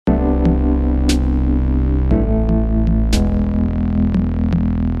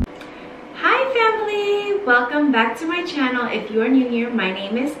welcome back to my channel. If you are new here, my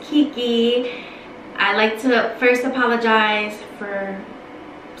name is Kiki. I like to first apologize for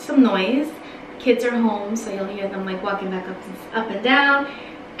some noise. Kids are home, so you'll hear them like walking back up and down.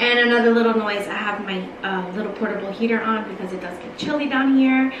 And another little noise, I have my little portable heater on because it does get chilly down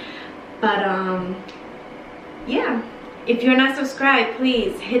here. But yeah, if you're not subscribed,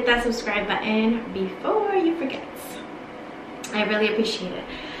 please hit that subscribe button before you forget. I really appreciate it.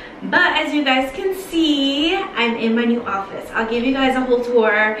 But as you guys can see, I'm in my new office. I'll give you guys a whole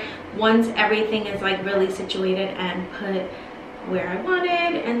tour once everything is like really situated and put where I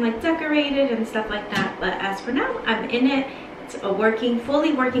wanted and like decorated and stuff like that. But as for now, I'm in it. It's a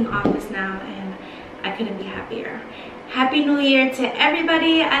fully working office now, and I couldn't be happier. Happy New Year to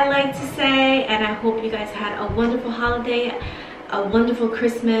everybody, I like to say, and I hope you guys had a wonderful holiday, a wonderful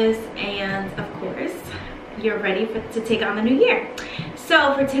Christmas, and of course, you're ready to take on the new year.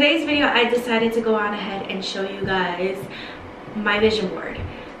 So for today's video, I decided to go on ahead and show you guys my vision board.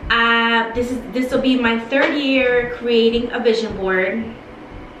 This will be my third year creating a vision board,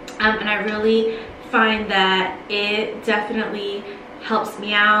 and I really find that it definitely helps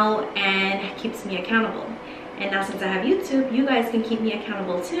me out and keeps me accountable. And now since I have YouTube, you guys can keep me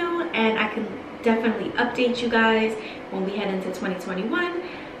accountable too, and I can definitely update you guys when we head into 2021,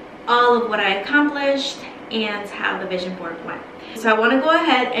 all of what I accomplished and how the vision board went. So I want to go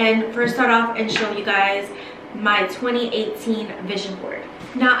ahead and first start off and show you guys my 2018 vision board.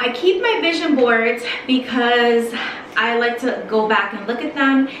 Now I keep my vision boards because I like to go back and look at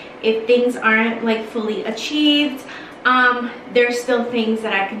them. If things aren't like fully achieved, there's still things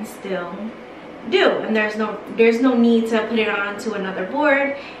that I can still do, and there's no need to put it onto another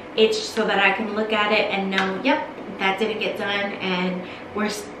board. It's so that I can look at it and know, yep, that didn't get done, and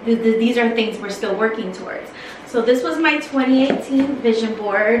these are things we're still working towards. So this was my 2018 vision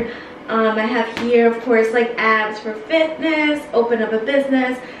board. I have here, of course, like abs for fitness, open up a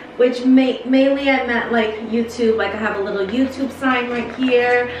business, which mainly I meant like YouTube. Like I have a little YouTube sign right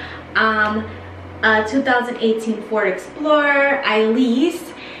here. 2018 Ford Explorer I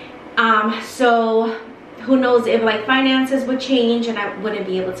leased. So who knows if like finances would change and I wouldn't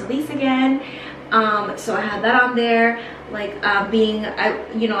be able to lease again. So I had that on there, like I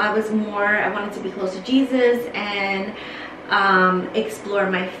wanted to be close to Jesus and explore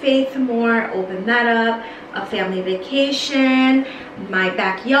my faith more, open that up, a family vacation, my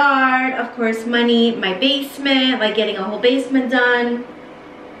backyard, of course, money, my basement, like getting a whole basement done.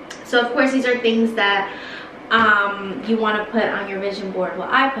 So of course these are things that you want to put on your vision board. Well,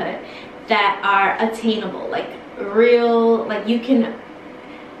 I put that are attainable, like real, like you can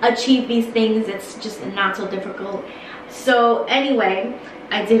achieve these things. It's just not so difficult. So anyway,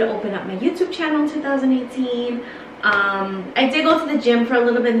 I did open up my YouTube channel in 2018. I did go to the gym for a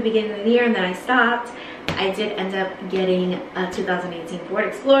little bit in the beginning of the year, and then I stopped. I did end up getting a 2018 Ford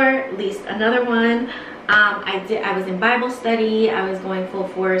Explorer, leased another one. I was in Bible study. I was going full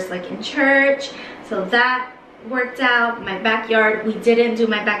force like in church, so that worked out. My backyard, we didn't do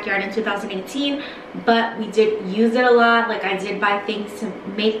my backyard in 2018, but we did use it a lot. Like I did buy things to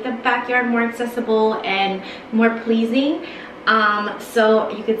make the backyard more accessible and more pleasing. So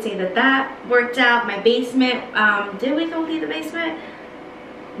you could say that worked out. My basement, did we complete the basement?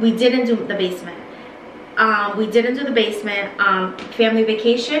 We didn't do the basement. Family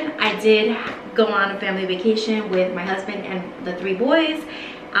vacation, I did go on a family vacation with my husband and the 3 boys.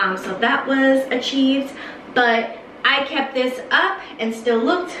 So that was achieved. But I kept this up and still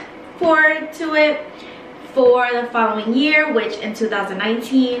looked forward to it for the following year, which in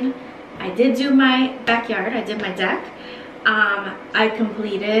 2019 I did do my backyard. I did my deck. I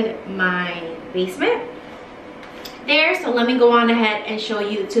completed my basement there. So let me go on ahead and show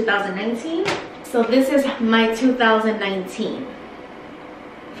you 2019. So this is my 2019.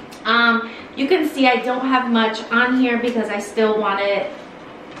 You can see I don't have much on here because I still wanted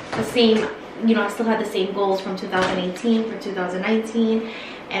the same, I still had the same goals from 2018 for 2019,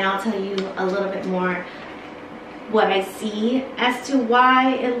 and I'll tell you a little bit more what I see as to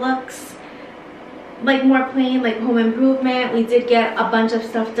why it looks like more plain, like home improvement. We did get a bunch of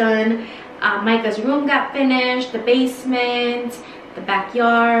stuff done. Micah's room got finished, the basement, the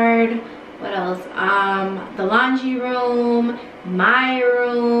backyard, what else? The laundry room, my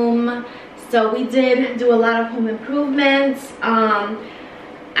room. So we did do a lot of home improvements.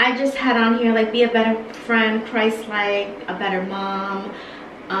 I just had on here like be a better friend, Christ-like, a better mom.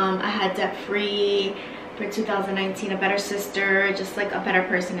 I had debt-free for 2019, a better sister, just like a better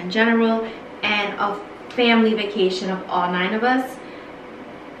person in general, and a family vacation of all 9 of us.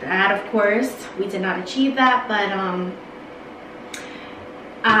 That, of course, we did not achieve that, but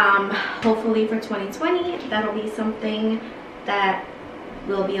Hopefully for 2020, that'll be something that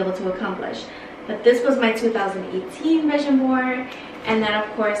we'll be able to accomplish. But this was my 2018 vision board. And then of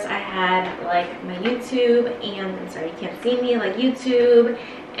course I had like my YouTube, and I'm sorry you can't see me, like YouTube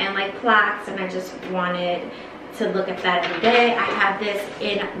and like plaques, and I just wanted to look at that every day. I have this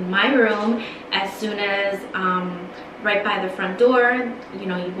in my room as soon as right by the front door. You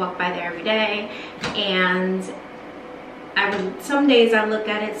know, you walk by there every day, and some days I look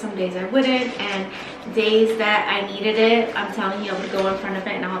at it, some days I wouldn't, and days that I needed it, I'm telling you, I would go in front of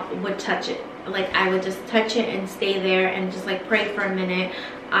it and I would touch it. Like I would just touch it and stay there and just like pray for a minute,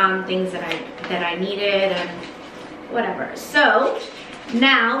 things that I needed and whatever. So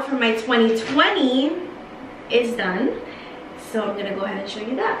now for my 2020 is done, so I'm gonna go ahead and show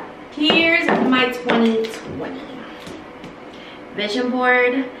you that. Here's my 2020 vision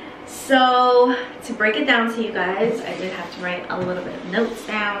board. So to break it down to you guys, I did have to write a little bit of notes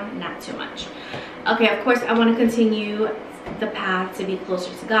down, not too much. Okay, of course I want to continue the path to be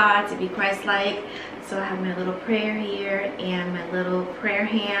closer to God, to be Christ-like. So I have my little prayer here and my little prayer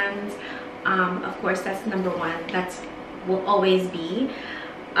hands. Of course, that's number one. That's will always be.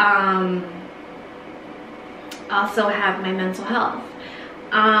 Also have my mental health.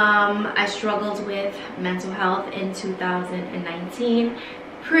 I struggled with mental health in 2019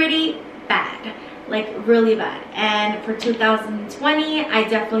 pretty bad, like really bad. And for 2020, I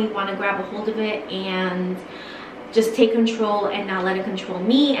definitely want to grab a hold of it and just take control and not let it control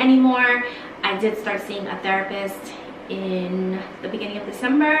me anymore. I did start seeing a therapist in the beginning of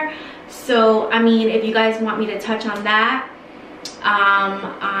December. So I mean, if you guys want me to touch on that,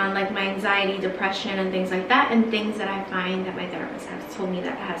 on like my anxiety, depression and things like that, and things that I find that my therapist has told me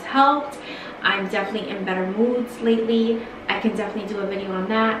that has helped. I'm definitely in better moods lately. I can definitely do a video on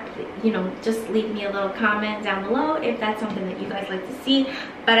that. You know, just leave me a little comment down below if that's something that you guys like to see.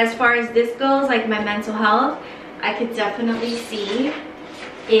 But as far as this goes, like my mental health, I could definitely see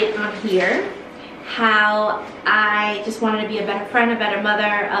it on here. How I just wanted to be a better friend, a better mother,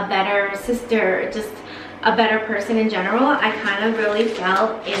 a better sister, just a better person in general. I kind of really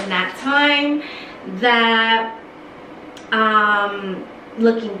felt in that time that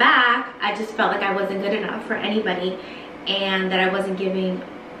looking back, I just felt like I wasn't good enough for anybody and that I wasn't giving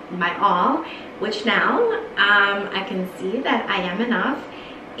my all, which now I can see that I am enough,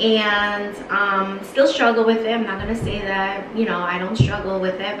 and still struggle with it. I'm not gonna say that, you know, I don't struggle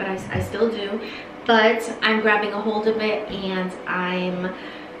with it, but I still do. But I'm grabbing a hold of it and I'm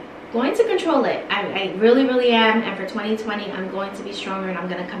going to control it. I really, really am. And for 2020, I'm going to be stronger, and I'm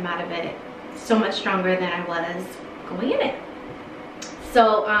gonna come out of it so much stronger than I was going in it.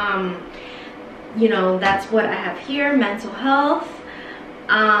 So you know, that's what I have here. Mental health.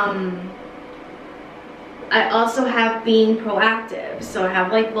 I also have being proactive, so I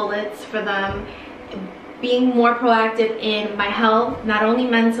have like bullets for them. Being more proactive in my health, not only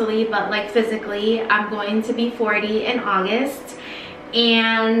mentally but like physically. I'm going to be 40 in August,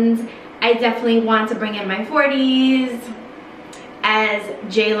 and I definitely want to bring in my 40s as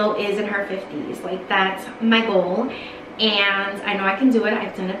J-Lo is in her 50s. Like that's my goal, and I know I can do it.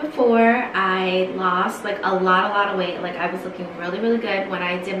 I've done it before. I lost like a lot of weight. Like I was looking really, really good when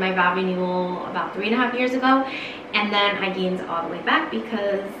I did my vow renewal about 3.5 years ago, and then I gained all the way back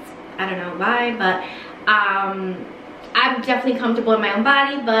because I don't know why, but I'm definitely comfortable in my own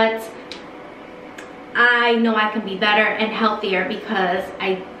body, but I know I can be better and healthier because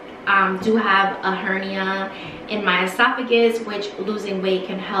I do have a hernia in my esophagus, which losing weight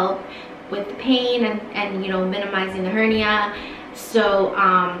can help with the pain and you know, minimizing the hernia. So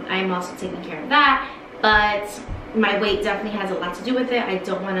I'm also taking care of that, but my weight definitely has a lot to do with it. I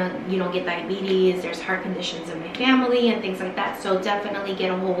don't want to, you know, get diabetes. There's heart conditions in my family and things like that, so definitely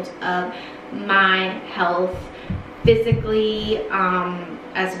get a hold of my health physically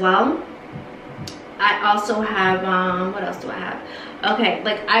as well. I also have what else do I have? Okay,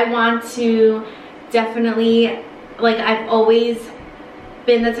 like I want to definitely, like I've always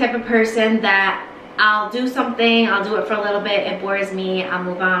been the type of person that I'll do something, I'll do it for a little bit, it bores me, I'll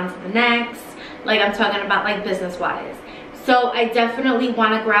move on to the next. Like I'm talking about like business wise. So I definitely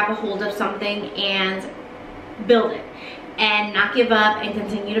want to grab a hold of something and build it and not give up and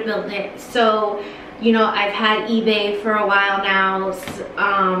continue to build it. So, you know, I've had eBay for a while now,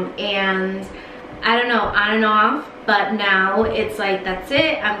 and I don't know, on and off, but now it's like that's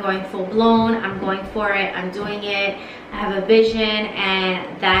it. I'm going full blown, I'm going for it, I'm doing it. I have a vision,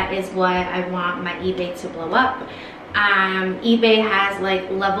 and that is what I want my eBay to blow up. eBay has like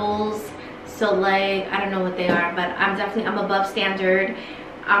levels, so like I don't know what they are, but I'm above standard.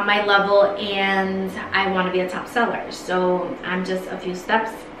 my level, and I want to be a top seller. So I'm just a few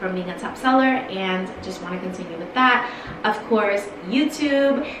steps from being a top seller and just want to continue with that. Of course,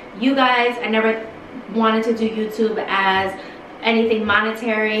 YouTube, you guys, I never wanted to do YouTube as anything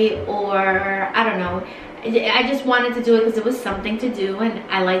monetary, or I don't know, I just wanted to do it because it was something to do, and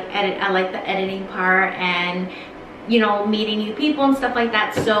I like the editing part, and you know, meeting new people and stuff like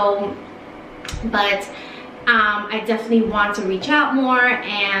that. So but I definitely want to reach out more,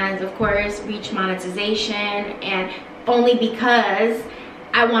 and of course reach monetization, and only because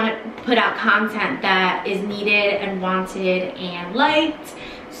I want to put out content that is needed and wanted and liked.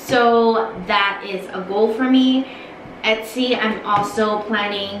 So that is a goal for me. Etsy, I'm also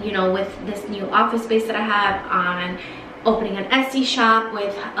planning, you know, with this new office space that I have, on opening an Etsy shop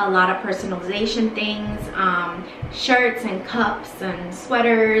with a lot of personalization things, shirts and cups and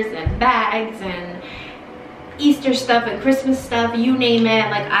sweaters and bags and Easter stuff and Christmas stuff, you name it.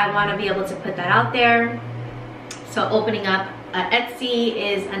 Like, I want to be able to put that out there. So opening up Etsy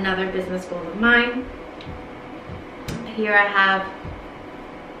is another business goal of mine. Here I have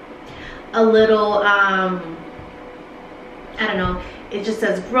a little I don't know, it just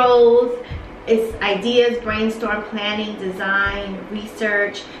says growth. It's ideas, brainstorm, planning, design,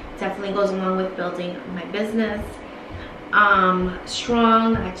 research. Definitely goes along with building my business.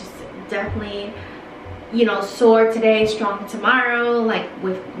 Strong, I just definitely, you know, soar today, strong tomorrow, like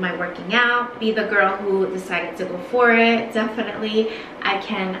with my working out. Be the girl who decided to go for it. Definitely, I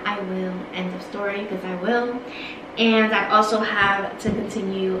can, I will, end of story, because I will. And I also have to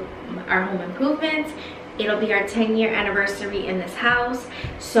continue our home improvements. It'll be our 10-year anniversary in this house,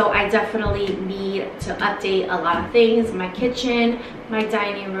 so I definitely need to update a lot of things. My kitchen, my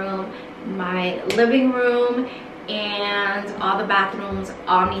dining room, my living room, and all the bathrooms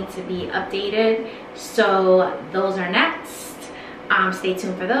all need to be updated. So those are next. Stay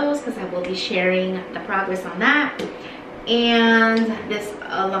tuned for those, because I will be sharing the progress on that. And this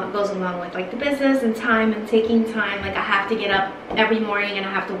goes along with like the business and time and taking time. Like, I have to get up every morning and I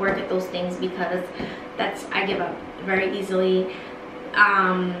have to work at those things, because I give up very easily,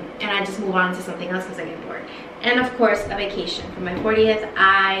 and I just move on to something else because I get bored. And of course, a vacation. For my 40th,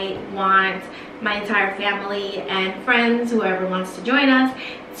 I want my entire family and friends, whoever wants to join us,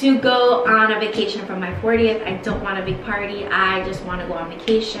 to go on a vacation for my 40th. I don't want a big party, I just want to go on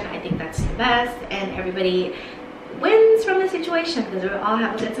vacation. I think that's the best, and everybody wins from the situation because we all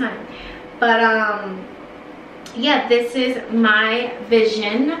have a good time. But yeah, this is my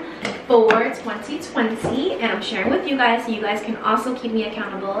vision for 2020, and I'm sharing with you guys, so you guys can also keep me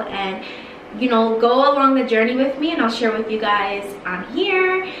accountable and, you know, go along the journey with me. And I'll share with you guys on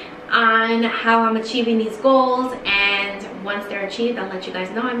here on how I'm achieving these goals, and once they're achieved, I'll let you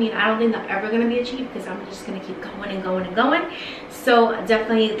guys know. I mean, I don't think they're ever going to be achieved, because I'm just going to keep going and going and going. So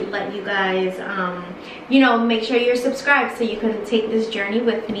definitely let you guys you know, make sure you're subscribed so you can take this journey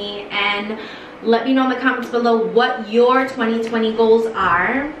with me, and let me know in the comments below what your 2020 goals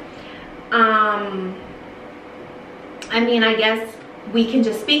are. I mean, I guess we can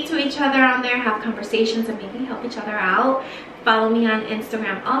just speak to each other on there, have conversations, and maybe help each other out. Follow me on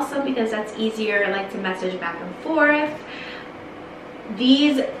Instagram also, because that's easier, like, to message back and forth.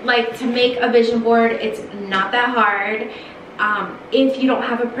 These, like, to make a vision board, it's not that hard. If you don't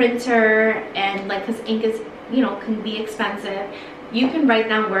have a printer, and like, because ink is, you know, can be expensive, you can write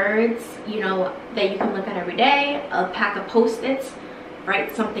down words, you know, that you can look at every day. A pack of Post-its,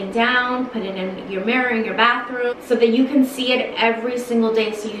 write something down, put it in your mirror in your bathroom, so that you can see it every single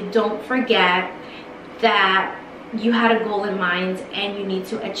day, so you don't forget that you had a goal in mind and you need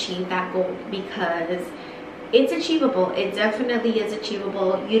to achieve that goal, because it's achievable. It definitely is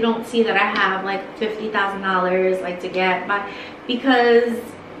achievable. You don't see that I have like $50,000 like to get by, because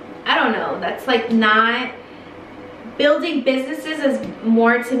I don't know, that's like not, building businesses is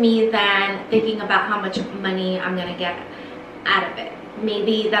more to me than thinking about how much money I'm gonna get out of it.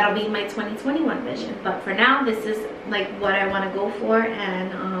 Maybe that'll be my 2021 vision, but for now, this is like what I want to go for.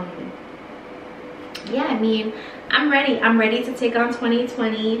 And yeah, I mean, I'm ready to take on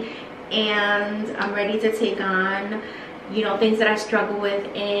 2020, and I'm ready to take on, you know, things that I struggle with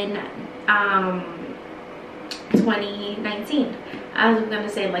in 2019. I was gonna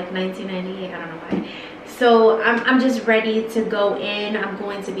say like 1998, I don't know why. So I'm just ready to go in. I'm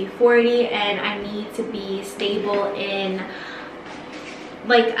going to be 40, and I need to be stable in,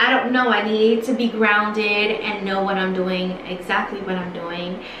 like, I don't know, I need to be grounded and know what I'm doing, exactly what I'm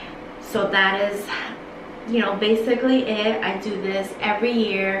doing. So that is, you know, basically it. I do this every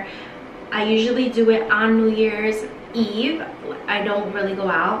year. I usually do it on New Year's Eve. I don't really go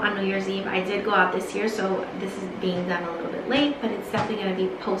out on New Year's Eve. I did go out this year, so this is being done a little bit late, but it's definitely going to be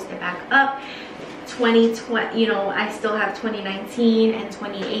posted back up. 2020, you know, I still have 2019 and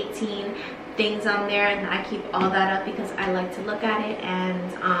 2018 things on there, and I keep all that up because I like to look at it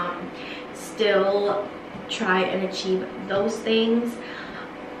and still try and achieve those things.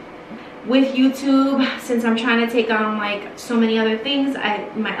 With YouTube, since I'm trying to take on like so many other things,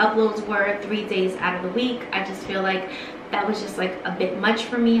 my uploads were 3 days out of the week. I just feel like that was just like a bit much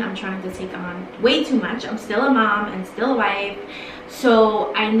for me. I'm trying to take on way too much. I'm still a mom and still a wife,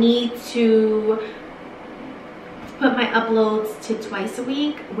 so I need to put my uploads to twice a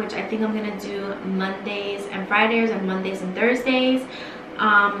week, which I think I'm gonna do Mondays and Fridays and Mondays and Thursdays.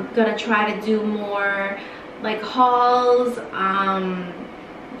 I'm gonna try to do more like hauls,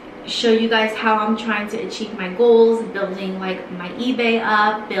 show you guys how I'm trying to achieve my goals, building like my eBay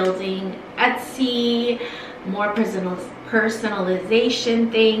up, building Etsy, more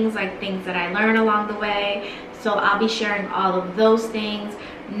personalization things, like things that I learn along the way. So I'll be sharing all of those things.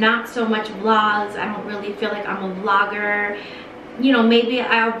 Not so much vlogs. I don't really feel like I'm a vlogger. You know, maybe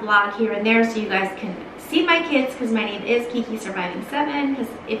I'll vlog here and there so you guys can see my kids, because my name is Kiki Surviving 7, because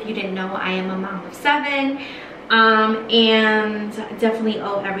if you didn't know, I am a mom of 7. And definitely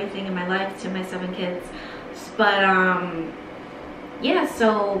owe everything in my life to my 7 kids. But yeah,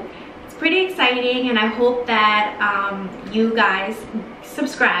 so it's pretty exciting, and I hope that you guys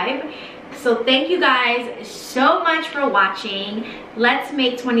subscribe. So thank you guys so much for watching. Let's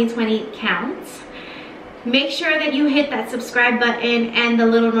make 2020 count. Make sure that you hit that subscribe button and the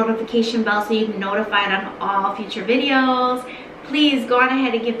little notification bell so you can be notified on all future videos. Please go on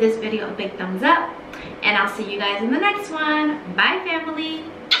ahead and give this video a big thumbs up, and I'll see you guys in the next one. Bye, family.